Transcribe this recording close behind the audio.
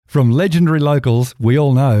From legendary locals we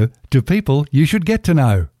all know to people you should get to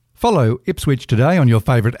know. Follow Ipswich Today on your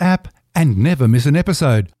favourite app and never miss an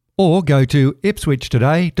episode. Or go to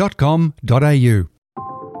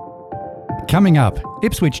ipswichtoday.com.au. Coming up,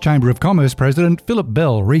 Ipswich Chamber of Commerce President Philip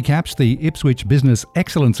Bell recaps the Ipswich Business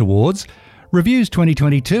Excellence Awards, reviews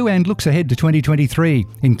 2022 and looks ahead to 2023,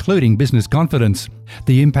 including business confidence,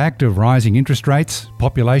 the impact of rising interest rates,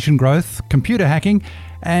 population growth, computer hacking,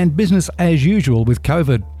 and business as usual with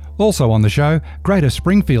COVID. Also on the show, Greater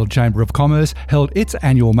Springfield Chamber of Commerce held its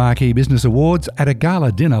annual Marquee Business Awards at a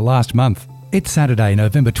gala dinner last month. It's Saturday,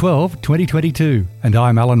 November 12, 2022, and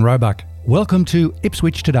I'm Alan Roebuck. Welcome to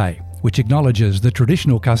Ipswich Today, which acknowledges the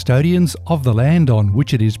traditional custodians of the land on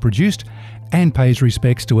which it is produced and pays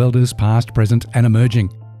respects to elders past, present and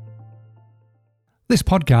emerging. This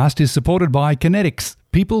podcast is supported by Kinetics,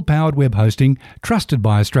 people-powered web hosting trusted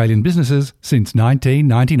by Australian businesses since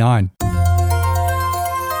 1999.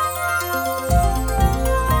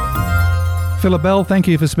 Philip Bell, thank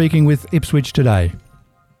you for speaking with Ipswich Today.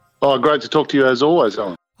 Oh, great to talk to you as always,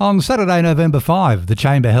 Alan. On Saturday, November 5, the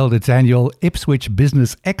Chamber held its annual Ipswich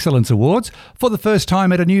Business Excellence Awards for the first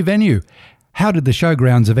time at a new venue. How did the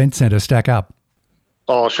Showgrounds Event Centre stack up?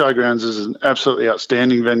 Oh, Showgrounds is an absolutely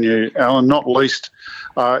outstanding venue, Alan, not least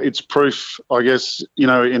it's proof, I guess,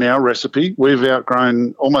 in our recipe. We've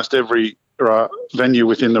outgrown almost every venue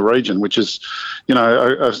within the region, which is,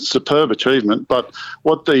 a superb achievement. But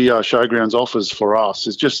what the Showgrounds offers for us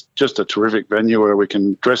is just a terrific venue where we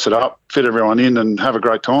can dress it up, fit everyone in and have a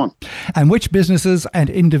great time. And which businesses and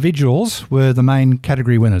individuals were the main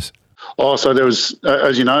category winners? Oh, so there was,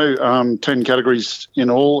 as you know, 10 categories in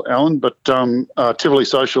all, Alan, but Tivoli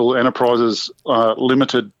Social Enterprises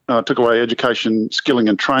Limited took away Education, Skilling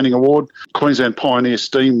and Training Award. Queensland Pioneer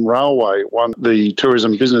Steam Railway won the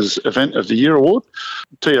Tourism Business Event of the Year Award.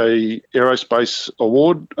 TAE Aerospace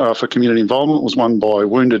Award for Community Involvement was won by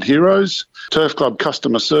Wounded Heroes. Turf Club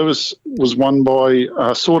Customer Service was won by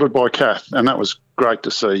Sorted by Kath, and that was great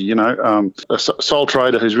to see, a sole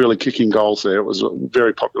trader who's really kicking goals there. It was a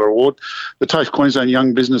very popular award. The TAFE Queensland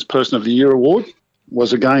Young Business Person of the Year Award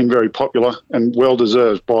was again very popular and well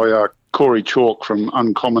deserved by Corey Chalk from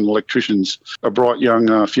Uncommon Electricians, a bright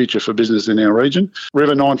young future for business in our region.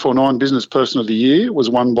 River 949 Business Person of the Year was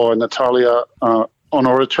won by Natalia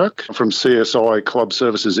Honorichuk from CSI Club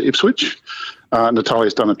Services Ipswich.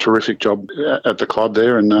 Natalia's done a terrific job at the club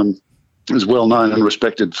there and is well known and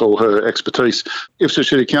respected for her expertise. Ipswich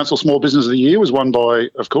City Council Small Business of the Year was won by,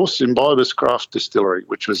 of course, Imbibus Craft Distillery,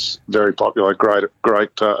 which was very popular.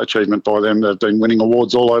 Great achievement by them. They've been winning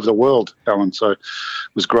awards all over the world, Alan, so it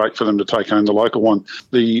was great for them to take home the local one.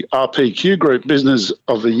 The RPQ Group Business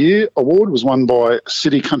of the Year Award was won by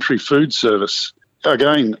City Country Food Service.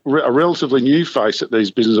 Again, a relatively new face at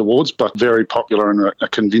these business awards, but very popular and a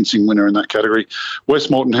convincing winner in that category.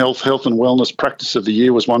 Westmoreton Health and Wellness Practice of the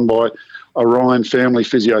Year was won by Orion Family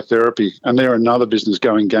Physiotherapy, and they're another business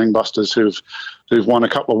going gangbusters who've won a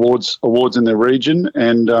couple of awards in their region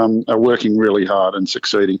and are working really hard and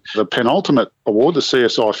succeeding. The penultimate award, the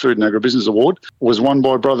CSI Food and Agribusiness Award, was won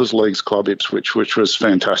by Brothers Leagues Club Ipswich, which was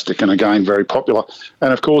fantastic and again very popular.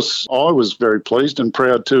 And of course, I was very pleased and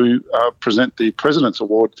proud to present the President's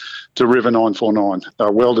Award to River 949.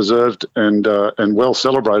 Well deserved and well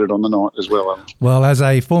celebrated on the night as well, Alan. Well, as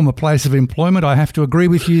a former place of employment, I have to agree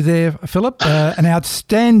with you there, Philip. An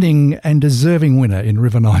outstanding and deserving winner in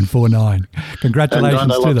River 949. Congratulations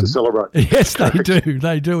and they to love them. To celebrate. Yes, correct.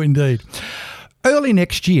 They do indeed. Early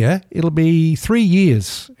next year, it'll be 3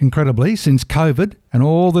 years, incredibly, since COVID and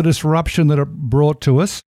all the disruption that it brought to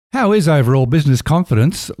us. How is overall business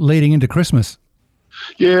confidence leading into Christmas?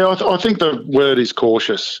 Yeah, I think the word is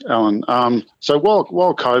cautious, Alan. So while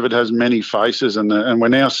COVID has many faces, and we're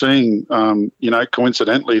now seeing,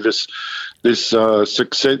 coincidentally, these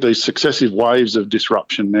successive waves of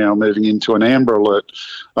disruption now moving into an amber alert,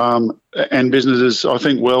 and businesses, I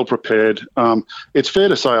think, well prepared. It's fair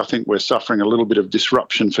to say I think we're suffering a little bit of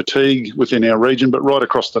disruption fatigue within our region, but right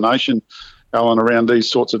across the nation, Alan, around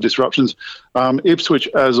these sorts of disruptions. Ipswich,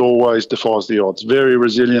 as always, defies the odds. Very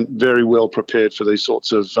resilient, very well prepared for these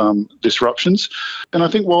sorts of disruptions. And I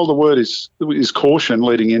think while the word is caution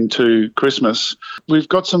leading into Christmas, we've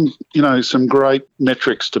got some great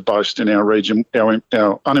metrics to boast in our region. Our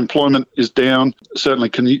unemployment is down. Certainly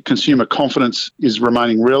consumer confidence is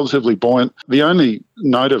remaining relatively buoyant. The only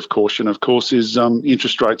note of caution, of course, is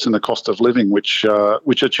interest rates and the cost of living, which are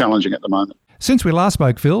challenging at the moment. Since we last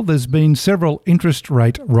spoke, Phil, there's been several interest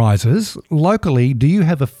rate rises. Locally, do you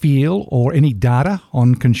have a feel or any data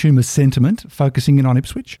on consumer sentiment focusing in on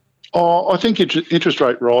Ipswich? I think interest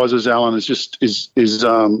rate rises, Alan, obviously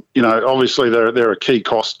they're a key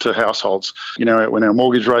cost to households. When our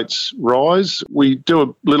mortgage rates rise, we do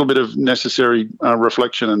a little bit of necessary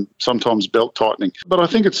reflection and sometimes belt tightening. But I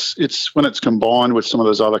think it's when it's combined with some of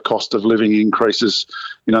those other cost of living increases,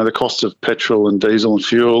 the costs of petrol and diesel and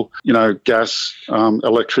fuel, gas,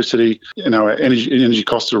 electricity, our energy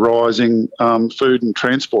costs are rising, food and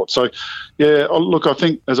transport. So, yeah, look, I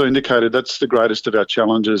think, as I indicated, that's the greatest of our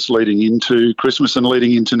challenges leading into Christmas and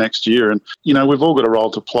leading into next year. And, we've all got a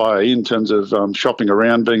role to play in terms of shopping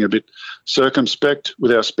around, being a bit circumspect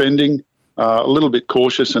with our spending, a little bit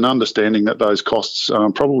cautious and understanding that those costs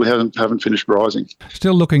probably haven't finished rising.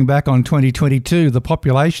 Still looking back on 2022, the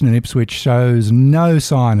population in Ipswich shows no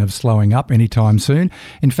sign of slowing up anytime soon.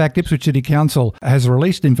 In fact, Ipswich City Council has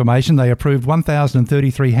released information. They approved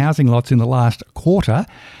 1,033 housing lots in the last quarter.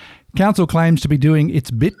 Council claims to be doing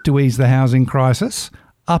its bit to ease the housing crisis,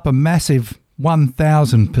 up a massive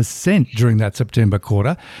 1,000% during that September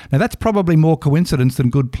quarter. Now, that's probably more coincidence than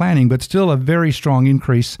good planning, but still a very strong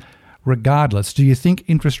increase regardless. Do you think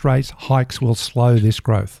interest rates hikes will slow this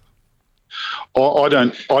growth? I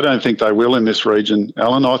don't think they will in this region,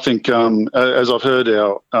 Alan. I think, as I've heard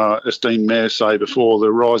our esteemed mayor say before,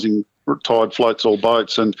 the rising tide floats all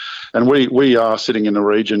boats, and we are sitting in a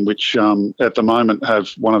region which at the moment have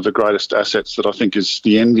one of the greatest assets that I think is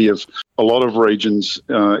the envy of a lot of regions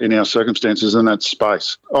in our circumstances, and that's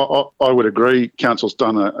space. I would agree Council's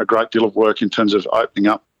done a great deal of work in terms of opening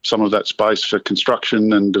up some of that space for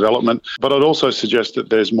construction and development, but I'd also suggest that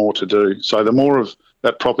there's more to do. So the more of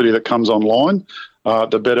that property that comes online,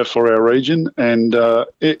 the better for our region. And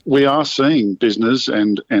we are seeing business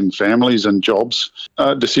and families and jobs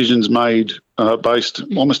decisions made based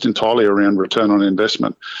almost entirely around return on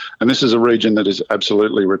investment. And this is a region that is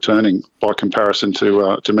absolutely returning by comparison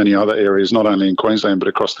to many other areas, not only in Queensland but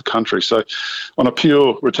across the country. So on a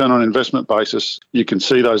pure return on investment basis, you can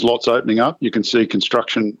see those lots opening up, you can see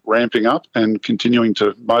construction ramping up and continuing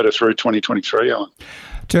to motor through 2023, Alan.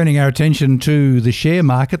 Turning our attention to the share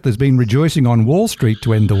market, there's been rejoicing on Wall Street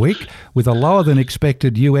to end the week with a lower than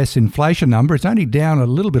expected US inflation number. It's only down a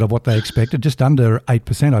little bit of what they expected, just under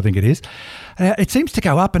 8%, I think it is. It seems to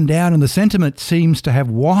go up and down and the sentiment seems to have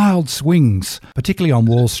wild swings, particularly on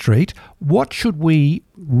Wall Street. What should we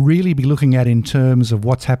really be looking at in terms of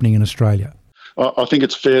what's happening in Australia? I think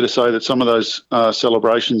it's fair to say that some of those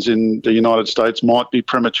celebrations in the United States might be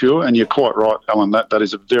premature, and you're quite right, Alan, that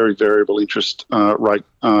is a very variable interest rate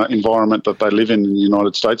environment that they live in the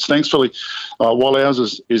United States. Thankfully, while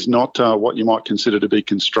ours is not what you might consider to be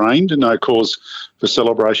constrained, no cause for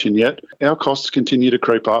celebration yet, our costs continue to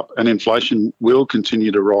creep up and inflation will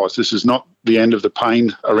continue to rise. This is not the end of the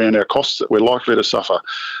pain around our costs that we're likely to suffer.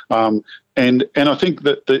 And I think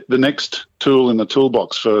that the next tool in the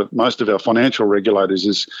toolbox for most of our financial regulators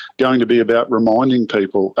is going to be about reminding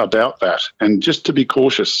people about that and just to be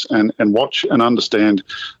cautious and watch and understand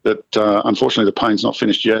that unfortunately the pain's not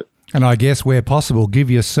finished yet. And I guess where possible,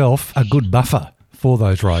 give yourself a good buffer for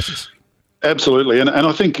those rises. Absolutely, and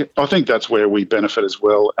I think that's where we benefit as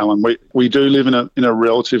well, Alan. We do live in a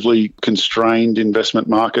relatively constrained investment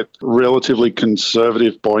market, relatively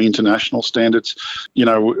conservative by international standards.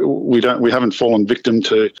 We haven't fallen victim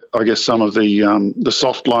to, I guess, some of the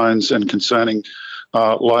soft loans and concerning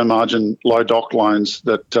low margin, low doc loans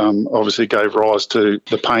that obviously gave rise to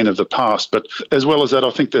the pain of the past. But as well as that,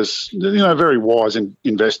 I think there's very wise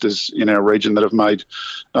investors in our region that have made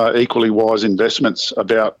equally wise investments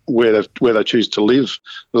about where they choose to live.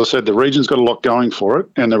 As I said, the region's got a lot going for it,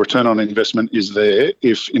 and the return on investment is there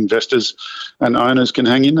if investors and owners can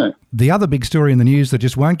hang in there. The other big story in the news that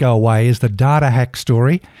just won't go away is the data hack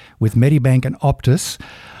story with Medibank and Optus.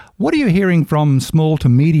 What are you hearing from small to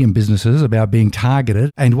medium businesses about being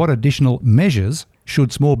targeted, and what additional measures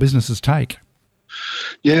should small businesses take?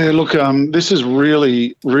 Yeah, look, this is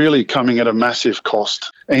really, really coming at a massive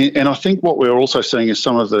cost, and I think what we're also seeing is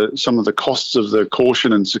some of the costs of the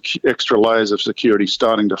caution and extra layers of security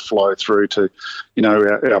starting to flow through to,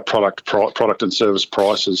 our product and service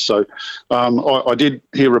prices. So, I did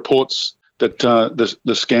hear reports that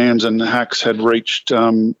the scams and hacks had reached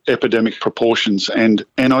epidemic proportions, and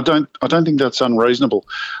I don't think that's unreasonable.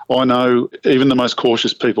 I know even the most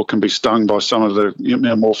cautious people can be stung by some of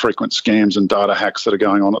the more frequent scams and data hacks that are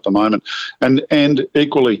going on at the moment. And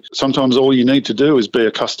equally, sometimes all you need to do is be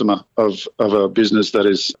a customer of a business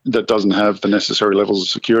that doesn't have the necessary levels of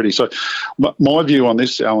security. So my view on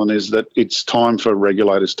this, Alan, is that it's time for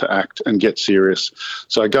regulators to act and get serious.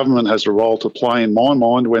 So government has a role to play, in my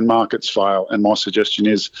mind, when markets fail. fail. And my suggestion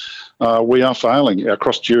is we are failing. Our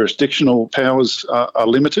cross-jurisdictional powers are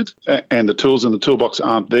limited, and the tools in the toolbox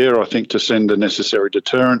aren't there, I think, to send a necessary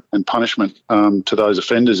deterrent and punishment to those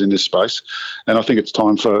offenders in this space. And I think it's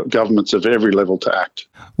time for governments of every level to act.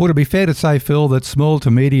 Would it be fair to say, Phil, that small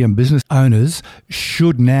to medium business owners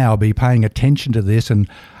should now be paying attention to this and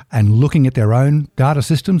looking at their own data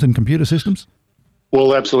systems and computer systems?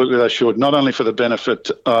 Well, absolutely they should, not only for the benefit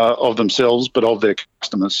of themselves but of their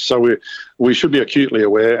customers. So we should be acutely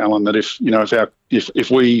aware, Alan, that if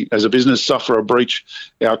we as a business suffer a breach,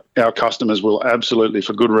 our customers will absolutely,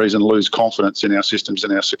 for good reason, lose confidence in our systems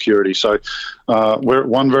and our security. So where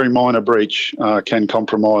one very minor breach can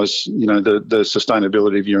compromise, the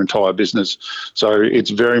sustainability of your entire business. So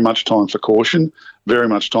it's very much time for caution. Very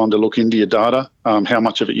much time to look into your data, how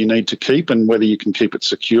much of it you need to keep and whether you can keep it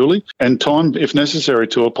securely, and time, if necessary,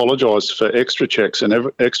 to apologise for extra checks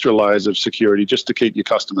and extra layers of security just to keep your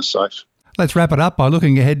customers safe. Let's wrap it up by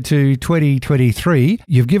looking ahead to 2023.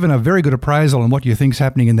 You've given a very good appraisal on what you think's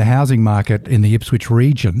happening in the housing market in the Ipswich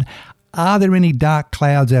region. Are there any dark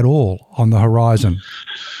clouds at all on the horizon?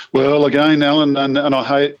 Well, again, Alan, and I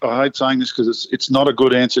hate saying this because it's not a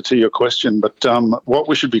good answer to your question, but what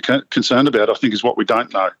we should be concerned about, I think, is what we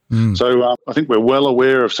don't know. So I think we're well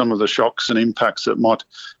aware of some of the shocks and impacts that might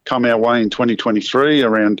come our way in 2023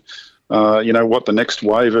 around, what the next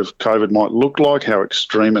wave of COVID might look like, how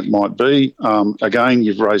extreme it might be. Again,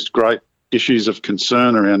 you've raised great issues of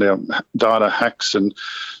concern around our data hacks and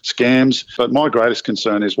scams, but my greatest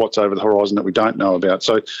concern is what's over the horizon that we don't know about.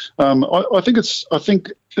 So I think it's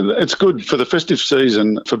good for the festive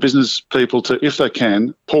season for business people to, if they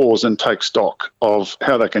can, pause and take stock of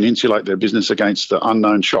how they can insulate their business against the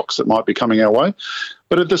unknown shocks that might be coming our way.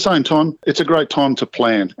 But at the same time, it's a great time to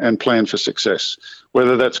plan for success,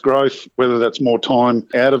 whether that's growth, whether that's more time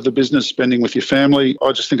out of the business, spending with your family.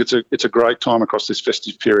 I just think it's a great time across this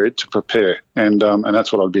festive period to prepare, and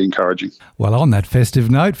that's what I'd be encouraging. Well, on that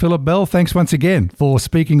festive note, Philip Bell, thanks once again for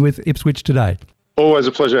speaking with Ipswich Today. Always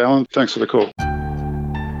a pleasure, Alan. Thanks for the call.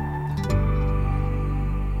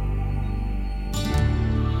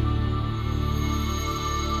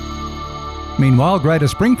 Meanwhile, Greater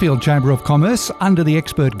Springfield Chamber of Commerce, under the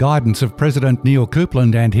expert guidance of President Neil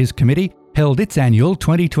Coupland and his committee, held its annual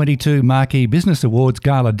 2022 Marquee Business Awards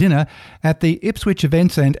Gala dinner at the Ipswich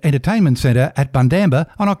Events and Entertainment Centre at Bundamba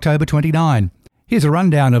on October 29. Here's a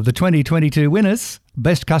rundown of the 2022 winners.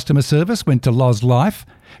 Best Customer Service went to Loz Life,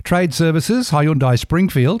 Trade Services Hyundai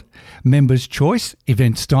Springfield, Members' Choice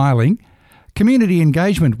Event Styling, Community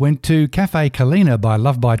Engagement went to Cafe Kalina by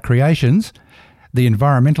Lovebite Creations, the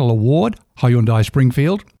Environmental Award, Hyundai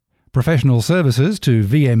Springfield, Professional Services to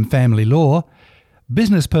VM Family Law,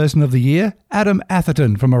 Business Person of the Year, Adam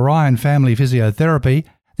Atherton from Orion Family Physiotherapy,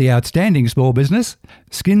 the Outstanding Small Business,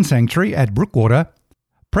 Skin Sanctuary at Brookwater.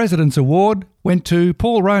 President's Award went to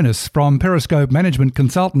Paul Ronis from Periscope Management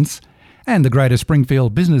Consultants, and the Greater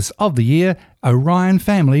Springfield Business of the Year, Orion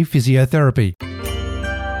Family Physiotherapy.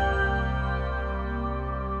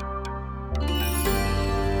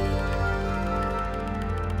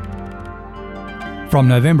 From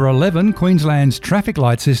November 11, Queensland's traffic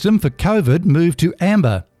light system for COVID moved to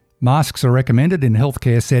amber. Masks are recommended in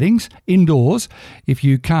healthcare settings, indoors, if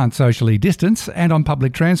you can't socially distance, and on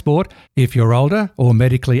public transport, if you're older or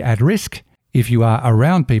medically at risk, if you are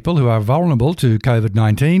around people who are vulnerable to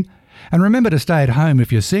COVID-19. And remember to stay at home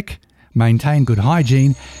if you're sick, maintain good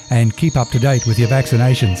hygiene, and keep up to date with your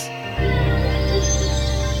vaccinations.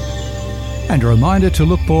 And a reminder to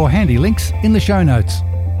look for handy links in the show notes.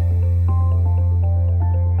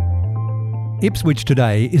 Ipswich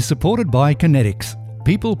Today is supported by Kinetics,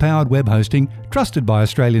 people-powered web hosting trusted by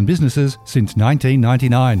Australian businesses since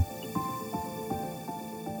 1999.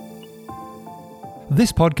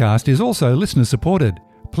 This podcast is also listener-supported.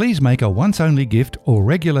 Please make a once-only gift or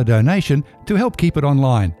regular donation to help keep it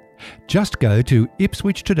online. Just go to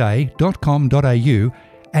ipswichtoday.com.au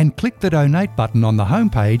and click the donate button on the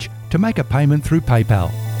homepage to make a payment through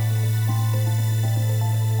PayPal.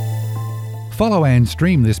 Follow and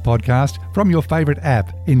stream this podcast from your favourite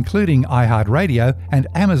app, including iHeartRadio and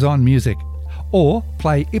Amazon Music, or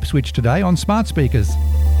play Ipswich Today on smart speakers.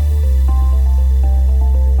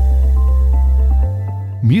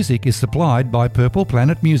 Music is supplied by Purple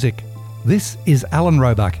Planet Music. This is Alan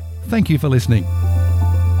Roebuck. Thank you for listening.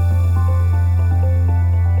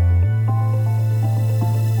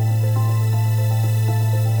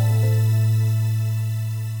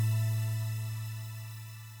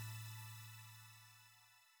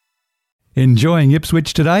 Enjoying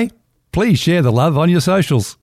Ipswich Today? Please share the love on your socials.